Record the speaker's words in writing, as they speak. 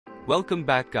Welcome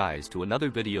back guys to another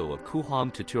video of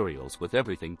Coohom tutorials with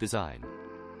everything design.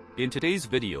 In today's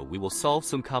video we will solve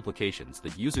some complications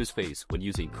that users face when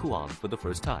using Coohom for the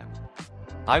first time.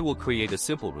 I will create a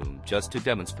simple room just to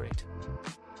demonstrate.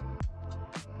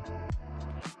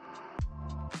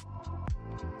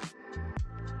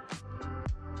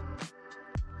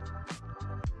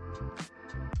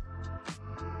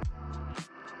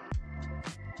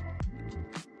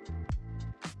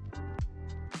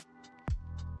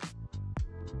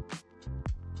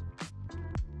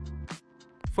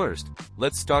 First,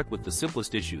 let's start with the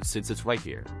simplest issue since it's right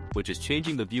here, which is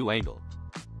changing the view angle.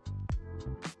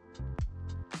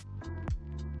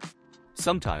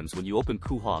 Sometimes when you open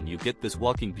Coohom you get this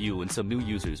walking view and some new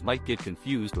users might get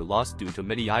confused or lost due to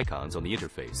many icons on the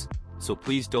interface, so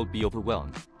please don't be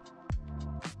overwhelmed.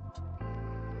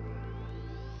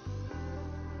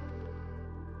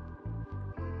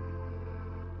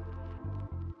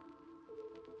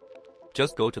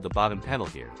 Just go to the bottom panel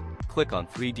here, click on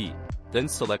 3D, then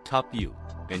select top view,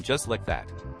 and just like that,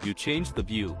 you change the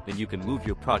view and you can move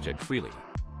your project freely.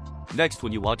 Next,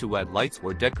 when you want to add lights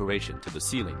or decoration to the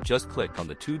ceiling, just click on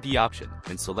the 2D option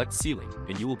and select ceiling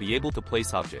and you will be able to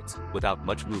place objects without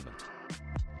much movement.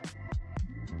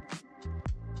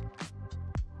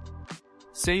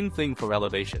 Same thing for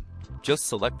elevation, just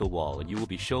select the wall and you will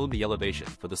be shown the elevation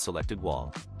for the selected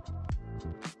wall.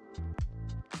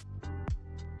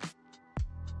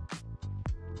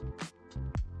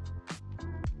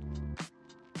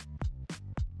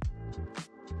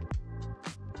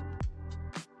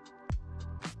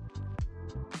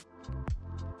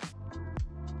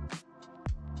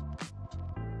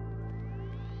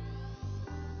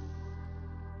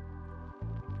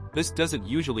 This doesn't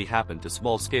usually happen to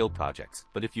small-scale projects,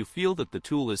 but if you feel that the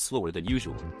tool is slower than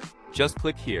usual, just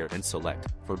click here and select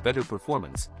for better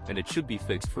performance, and it should be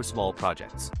fixed for small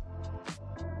projects.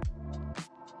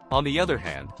 On the other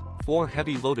hand, for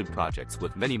heavy loaded projects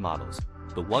with many models,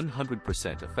 the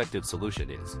 100% effective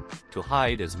solution is to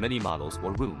hide as many models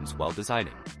or rooms while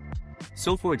designing.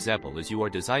 So for example, as you are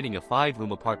designing a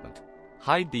 5-room apartment,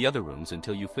 hide the other rooms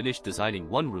until you finish designing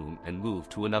one room and move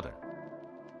to another.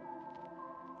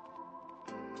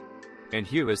 And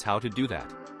here is how to do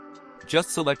that.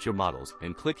 Just select your models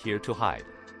and click here to hide.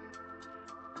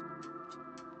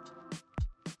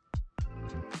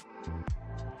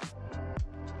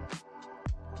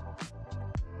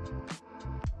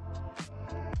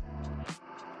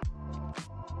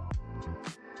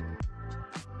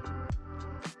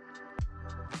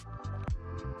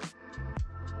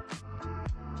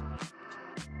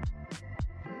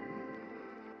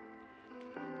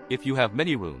 If you have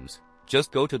many rooms,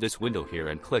 just go to this window here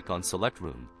and click on Select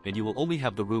Room, and you will only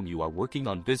have the room you are working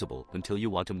on visible until you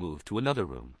want to move to another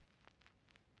room.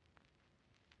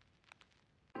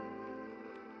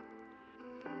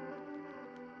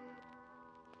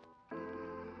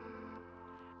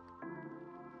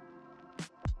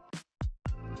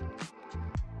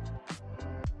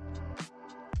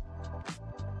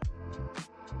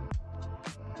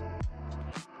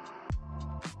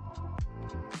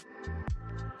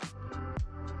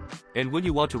 And when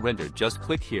you want to render, just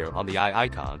click here on the eye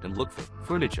icon and look for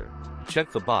Furniture.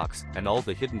 Check the box and all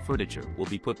the hidden furniture will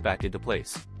be put back into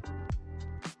place.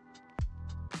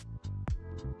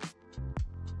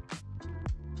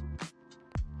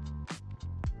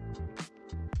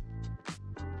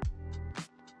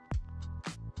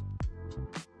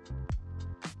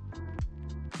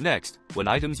 Next, when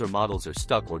items or models are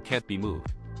stuck or can't be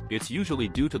moved, it's usually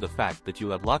due to the fact that you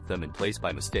have locked them in place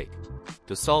by mistake.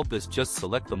 To solve this, just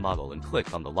select the model and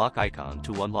click on the lock icon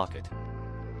to unlock it.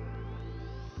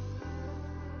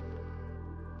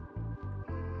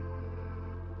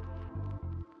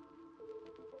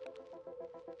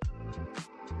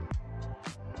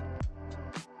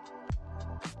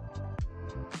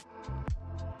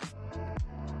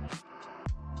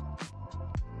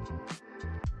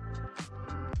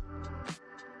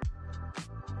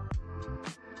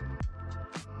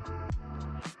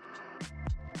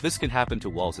 This can happen to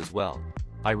walls as well.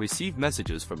 I receive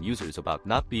messages from users about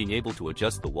not being able to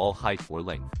adjust the wall height or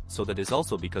length, so that is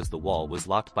also because the wall was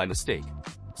locked by mistake.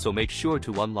 So make sure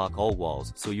to unlock all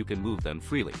walls so you can move them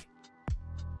freely.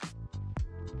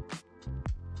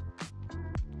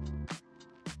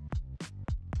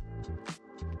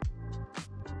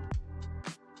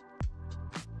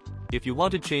 If you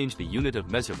want to change the unit of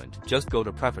measurement, just go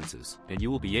to Preferences, and you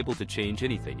will be able to change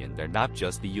anything in there, not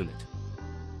just the unit.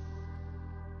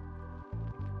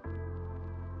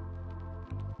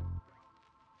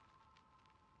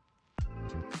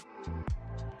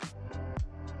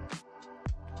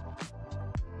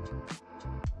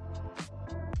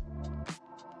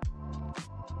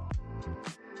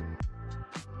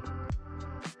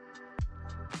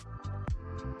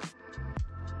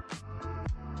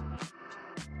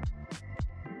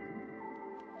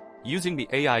 Using the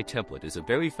AI template is a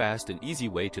very fast and easy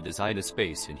way to design a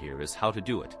space, and here is how to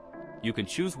do it. You can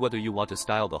choose whether you want to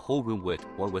style the whole room with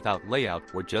or without layout,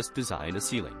 or just design a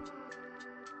ceiling.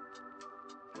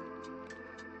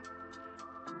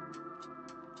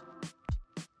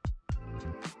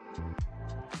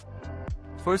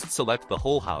 First, select the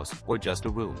whole house or just a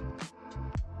room.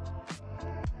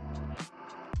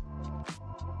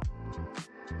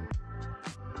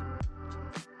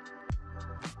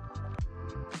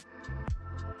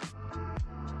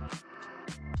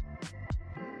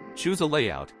 Choose a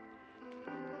layout.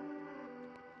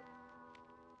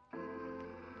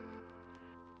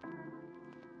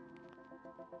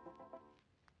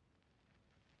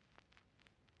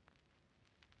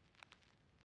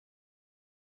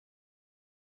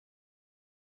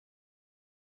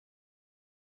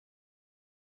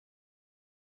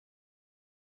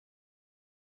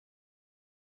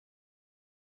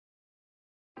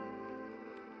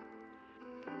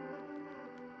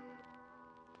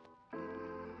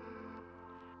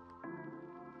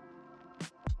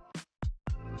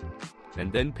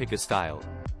 And then pick a style.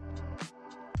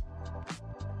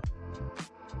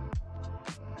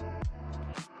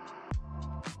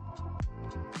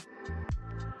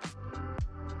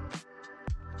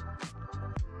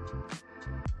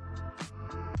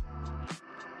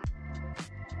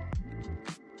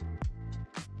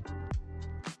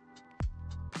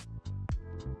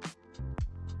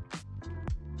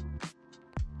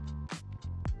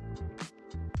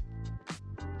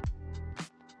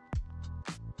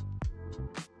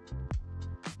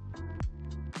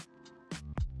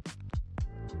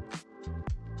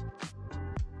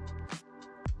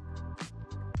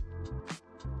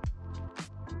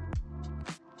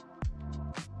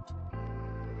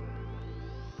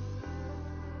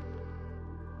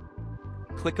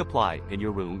 Click Apply and your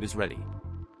room is ready.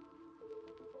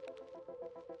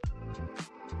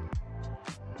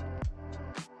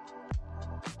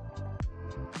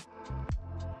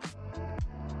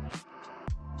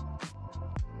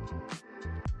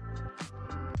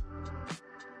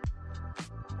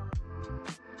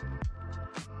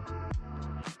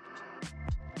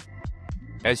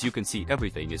 As you can see,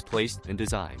 everything is placed and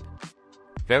designed.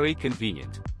 Very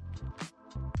convenient.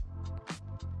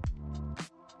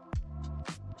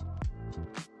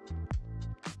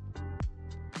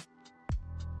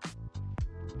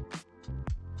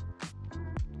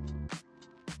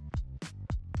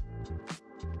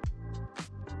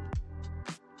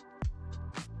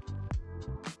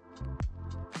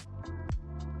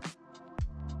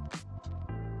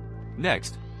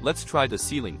 Next, let's try the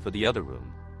ceiling for the other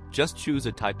room. Just choose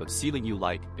a type of ceiling you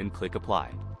like and click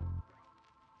Apply.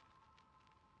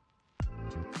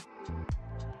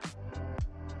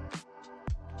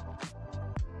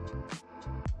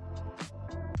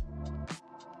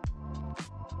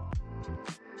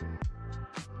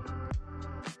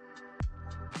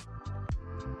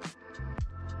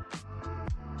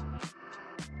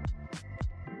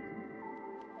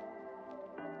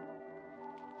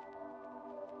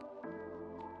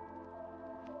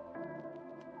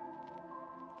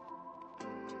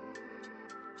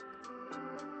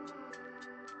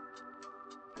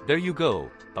 There you go,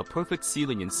 a perfect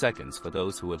ceiling in seconds for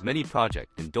those who have many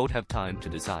projects and don't have time to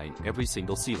design every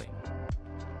single ceiling.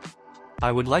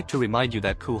 I would like to remind you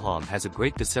that Coohom has a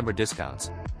great December discounts,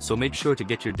 so make sure to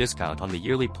get your discount on the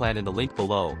yearly plan in the link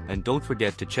below, and don't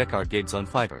forget to check our gigs on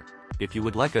Fiverr. If you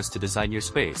would like us to design your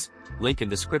space, link in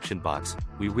description box,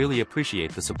 we really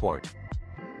appreciate the support.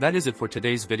 That is it for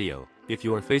today's video. If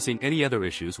you are facing any other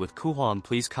issues with Coohom,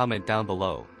 please comment down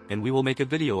below, and we will make a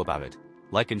video about it.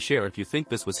 Like and share if you think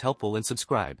this was helpful, and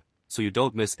subscribe, so you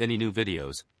don't miss any new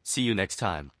videos. See you next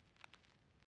time.